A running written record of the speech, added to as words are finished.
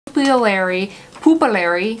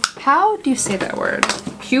pupillary, how do you say that word?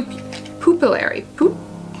 Pupillary,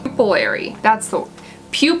 that's the word.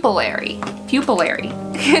 Pupillary, pupillary.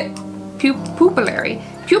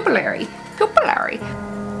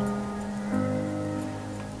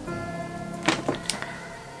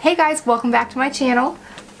 Hey guys, welcome back to my channel.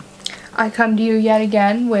 I come to you yet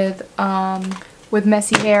again with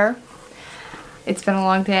messy hair. It's been a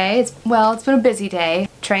long day. It's been a busy day.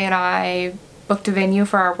 Trey and I booked a venue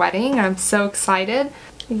for our wedding and I'm so excited.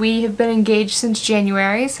 We have been engaged since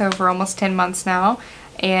January, so for almost 10 months now,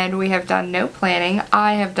 and we have done no planning.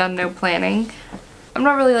 I have done no planning. I'm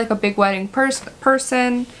not really like a big wedding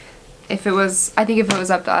person. I think if it was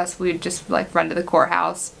up to us, we'd just like run to the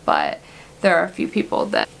courthouse, but there are a few people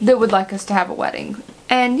that would like us to have a wedding.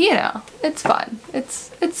 And you know, it's fun.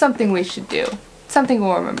 It's something we should do. Something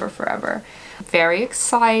we'll remember forever. Very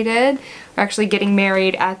excited. We're actually getting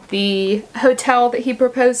married at the hotel that he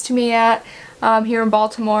proposed to me at here in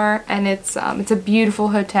Baltimore, and it's a beautiful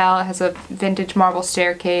hotel. It has a vintage marble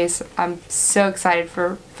staircase. I'm so excited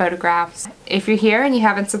for photographs. If you're here and you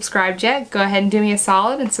haven't subscribed yet, go ahead and do me a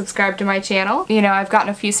solid and subscribe to my channel. You know, I've gotten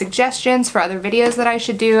a few suggestions for other videos that I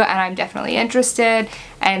should do, and I'm definitely interested.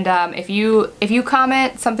 And if you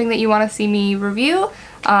comment something that you want to see me review,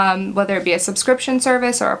 whether it be a subscription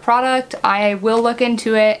service or a product, I will look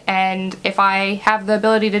into it, and if I have the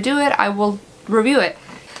ability to do it, I will review it.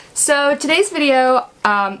 So today's video,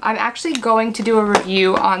 I'm actually going to do a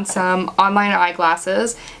review on some online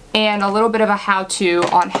eyeglasses and a little bit of a how-to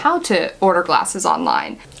on how to order glasses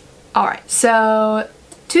online. Alright, so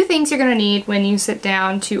two things you're going to need when you sit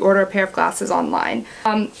down to order a pair of glasses online.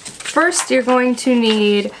 First, you're going to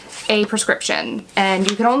need a prescription, and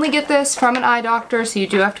you can only get this from an eye doctor, so you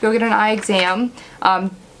do have to go get an eye exam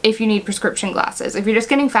if you need prescription glasses. If you're just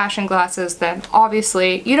getting fashion glasses, then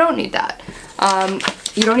obviously you don't need that.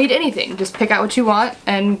 You don't need anything. Just pick out what you want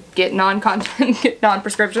and get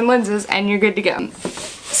non-prescription lenses and you're good to go.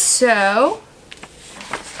 So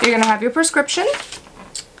you're gonna have your prescription,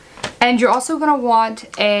 and you're also gonna want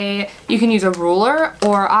you can use a ruler,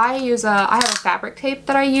 or I have a fabric tape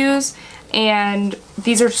that I use, and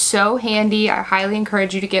these are so handy. I highly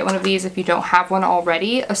encourage you to get one of these if you don't have one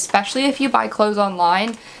already, especially if you buy clothes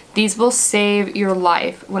online. These will save your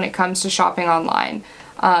life when it comes to shopping online.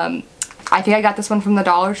 I think I got this one from the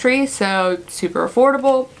Dollar Tree, so super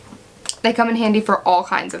affordable. They come in handy for all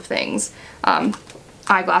kinds of things.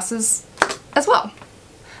 Eyeglasses as well.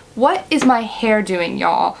 What is my hair doing,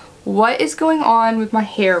 y'all? What is going on with my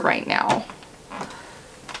hair right now?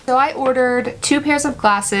 So I ordered 2 pairs of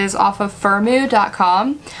glasses off of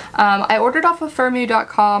Firmoo.com. I ordered off of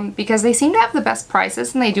Firmoo.com because they seem to have the best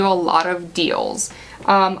prices and they do a lot of deals.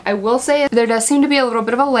 I will say there does seem to be a little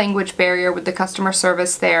bit of a language barrier with the customer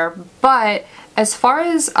service there, but as far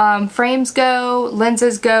as frames go,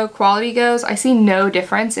 lenses go, quality goes, I see no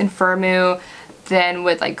difference in Firmoo than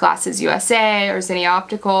with like Glasses USA or Zenni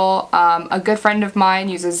Optical. A good friend of mine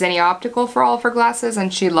uses Zenni Optical for all of her glasses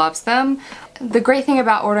and she loves them. The great thing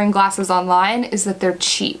about ordering glasses online is that they're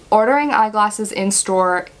cheap. Ordering eyeglasses in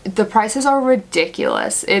store, the prices are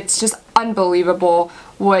ridiculous. It's just unbelievable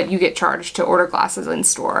what you get charged to order glasses in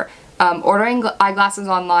store. Ordering eyeglasses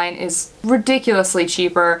online is ridiculously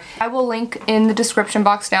cheaper. I will link in the description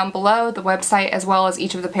box down below the website as well as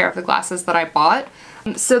each of the pair of the glasses that I bought.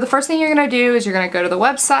 So the first thing you're going to do is you're going to go to the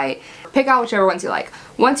website, pick out whichever ones you like.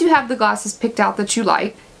 Once you have the glasses picked out that you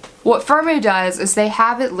like, what Firmoo does is they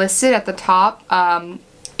have it listed at the top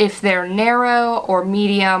if they're narrow or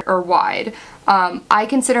medium or wide. I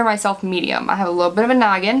consider myself medium. I have a little bit of a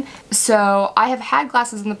noggin, so I have had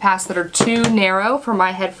glasses in the past that are too narrow for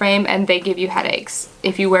my head frame and they give you headaches.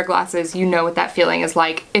 If you wear glasses, you know what that feeling is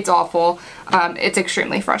like. It's awful. It's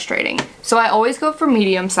extremely frustrating. So I always go for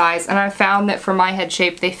medium size, and I found that for my head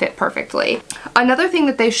shape they fit perfectly. Another thing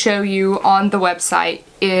that they show you on the website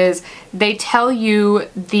is they tell you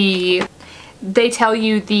the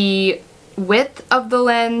width of the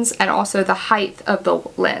lens and also the height of the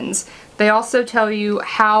lens. They also tell you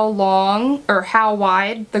how long or how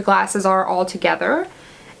wide the glasses are all together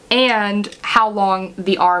and how long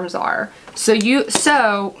the arms are. So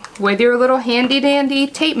with your little handy dandy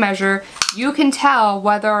tape measure, you can tell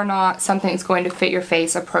whether or not something's going to fit your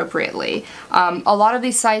face appropriately. A lot of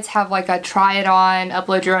these sites have like a try it on,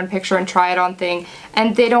 upload your own picture and try it on thing,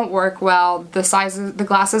 and they don't work well. The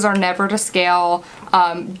glasses are never to scale.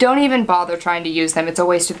 Don't even bother trying to use them. It's a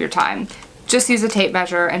waste of your time. Just use a tape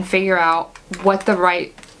measure and figure out what the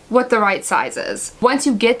right size is. Once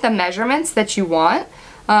you get the measurements that you want,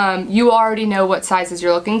 you already know what sizes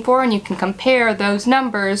you're looking for, and you can compare those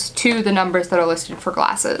numbers to the numbers that are listed for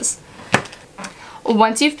glasses.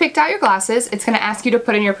 Once you've picked out your glasses, it's going to ask you to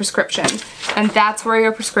put in your prescription, and that's where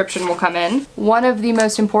your prescription will come in. One of the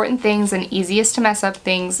most important things and easiest to mess up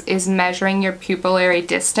things is measuring your pupillary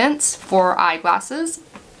distance for eyeglasses.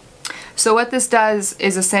 So what this does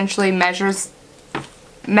is essentially measures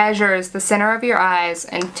the center of your eyes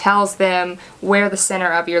and tells them where the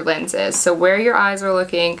center of your lens is. So where your eyes are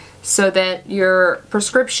looking so that your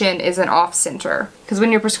prescription isn't off-center. Because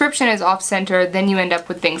when your prescription is off-center, then you end up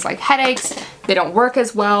with things like headaches. They don't work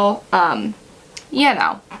as well. You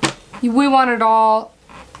know, we want it all.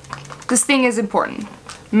 This thing is important.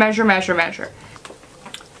 Measure, measure, measure.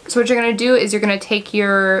 So what you're going to do is you're going to take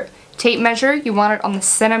your tape measure, you want it on the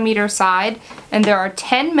centimeter side, and there are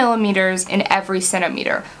 10 millimeters in every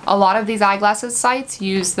centimeter. A lot of these eyeglasses sites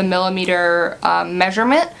use the millimeter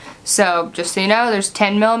measurement, so just so you know, there's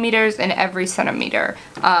 10 millimeters in every centimeter.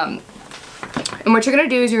 And what you're going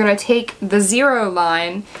to do is you're going to take the 0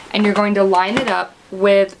 line and you're going to line it up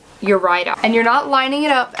with your right eye. And you're not lining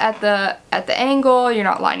it up at the angle, you're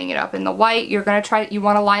not lining it up in the white, you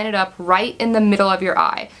want to line it up right in the middle of your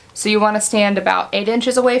eye. So you want to stand about 8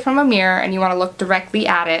 inches away from a mirror and you want to look directly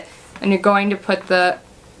at it, and you're going to put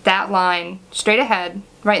that line straight ahead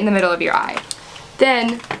right in the middle of your eye.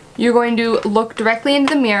 Then you're going to look directly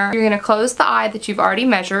into the mirror. You're going to close the eye that you've already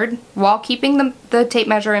measured while keeping the tape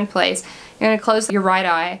measure in place. You're going to close your right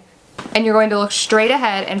eye and you're going to look straight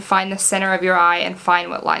ahead and find the center of your eye and find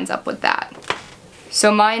what lines up with that.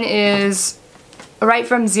 So mine is right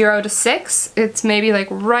from 0 to 6. It's maybe like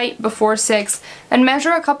right before 6, and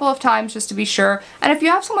measure a couple of times just to be sure. And if you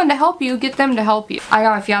have someone to help you, get them to help you. I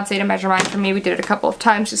got my fiance to measure mine for me. We did it a couple of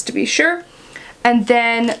times just to be sure. And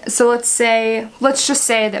then, so let's just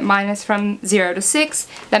say that mine is from 0 to 6.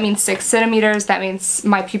 That means 6 centimeters. That means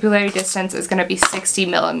my pupillary distance is going to be 60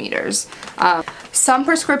 millimeters. Some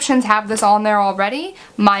prescriptions have this on there already.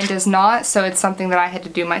 Mine does not, so it's something that I had to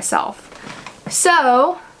do myself.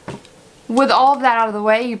 So, with all of that out of the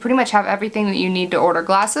way, you pretty much have everything that you need to order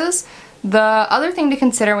glasses. The other thing to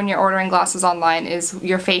consider when you're ordering glasses online is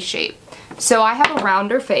your face shape. So I have a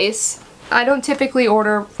rounder face. I don't typically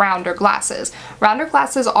order rounder glasses. Rounder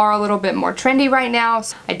glasses are a little bit more trendy right now,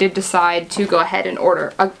 so I did decide to go ahead and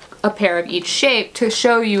order a pair of each shape to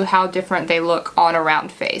show you how different they look on a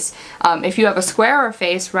round face. If you have a squarer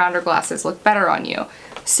face, rounder glasses look better on you.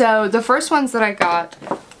 So the first ones that I got,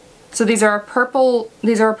 so these are purple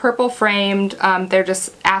framed, they're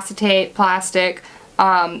just acetate plastic.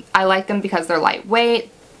 I like them because they're lightweight,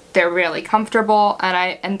 they're really comfortable,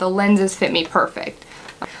 and the lenses fit me perfect.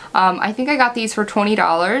 I think I got these for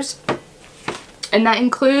 $20, and that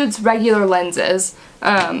includes regular lenses.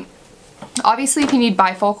 Obviously if you need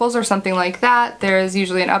bifocals or something like that, there is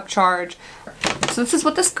usually an upcharge. So this is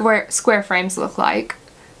what the square frames look like,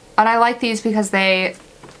 and I like these because they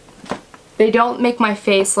don't make my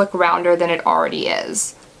face look rounder than it already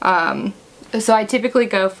is. So I typically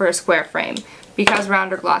go for a square frame. Because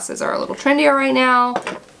rounder glasses are a little trendier right now,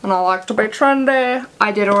 and I like to be trendy,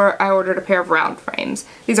 I ordered a pair of round frames.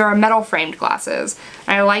 These are metal framed glasses.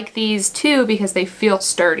 And I like these too because they feel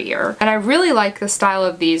sturdier. And I really like the style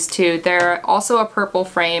of these too. They're also a purple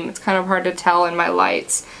frame. It's kind of hard to tell in my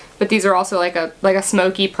lights, but these are also like a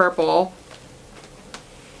smoky purple.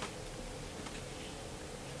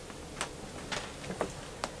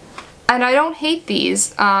 And I don't hate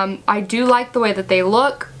these. I do like the way that they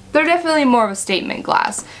look. They're definitely more of a statement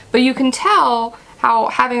glass, but you can tell how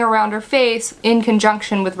having a rounder face in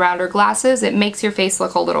conjunction with rounder glasses, it makes your face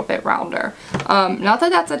look a little bit rounder. Not that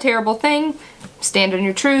that's a terrible thing. Stand on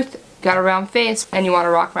your truth, got a round face, and you want to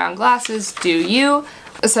rock round glasses, do you.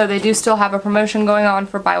 So they do still have a promotion going on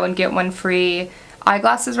for buy one get one free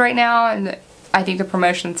eyeglasses right now, and I think the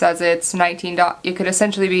promotion says it's $19. It could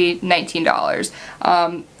essentially be $19.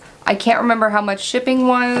 I can't remember how much shipping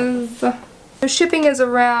was. The shipping is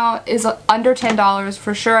under $10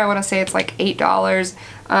 for sure. I want to say it's like $8.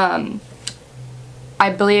 I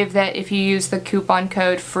believe that if you use the coupon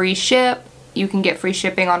code FREESHIP, you can get free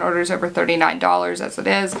shipping on orders over $39 as it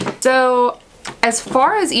is. So as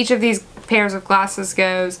far as each of these pairs of glasses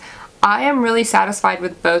goes, I am really satisfied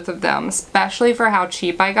with both of them, especially for how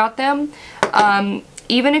cheap I got them.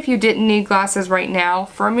 Even if you didn't need glasses right now,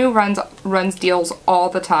 Firmoo runs deals all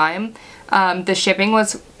the time. The shipping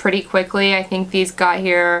was pretty quickly. I think these got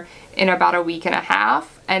here in about a week and a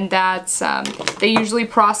half, and that's they usually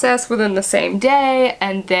process within the same day,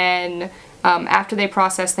 and then after they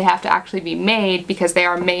process they have to actually be made because they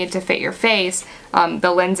are made to fit your face.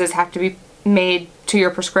 The lenses have to be made to your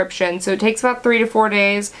prescription, so it takes about 3 to 4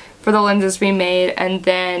 days for the lenses to be made, and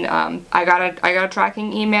then I got a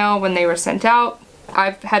tracking email when they were sent out.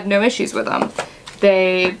 I've had no issues with them.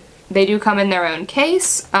 they do come in their own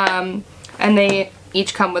case, and they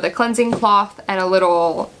each come with a cleansing cloth and a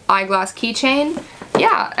little eyeglass keychain.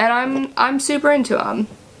 Yeah, and I'm super into them.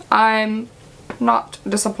 I'm not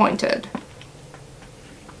disappointed.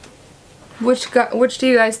 Which do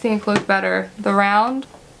you guys think look better? The round?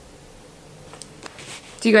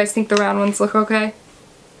 Do you guys think the round ones look okay?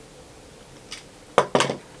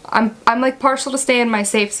 I'm like partial to stay in my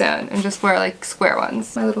safe zone and just wear like square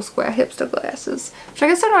ones. My little square hipster glasses. Which I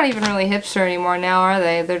guess they're not even really hipster anymore now, are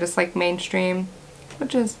they? They're just like mainstream.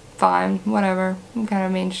 Which is fine, whatever. I'm kind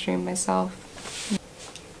of mainstream myself.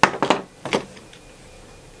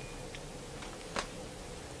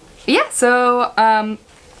 Yeah, so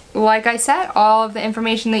like I said, all of the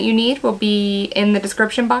information that you need will be in the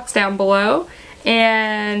description box down below.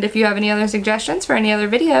 And if you have any other suggestions for any other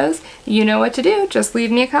videos, you know what to do. Just leave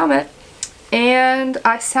me a comment. And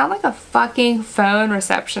I sound like a fucking phone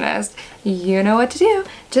receptionist. You know what to do.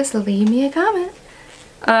 Just leave me a comment.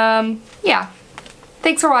 Yeah.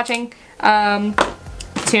 Thanks for watching.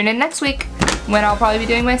 Tune in next week when I'll probably be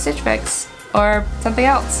doing my Stitch Fix or something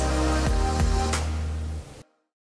else.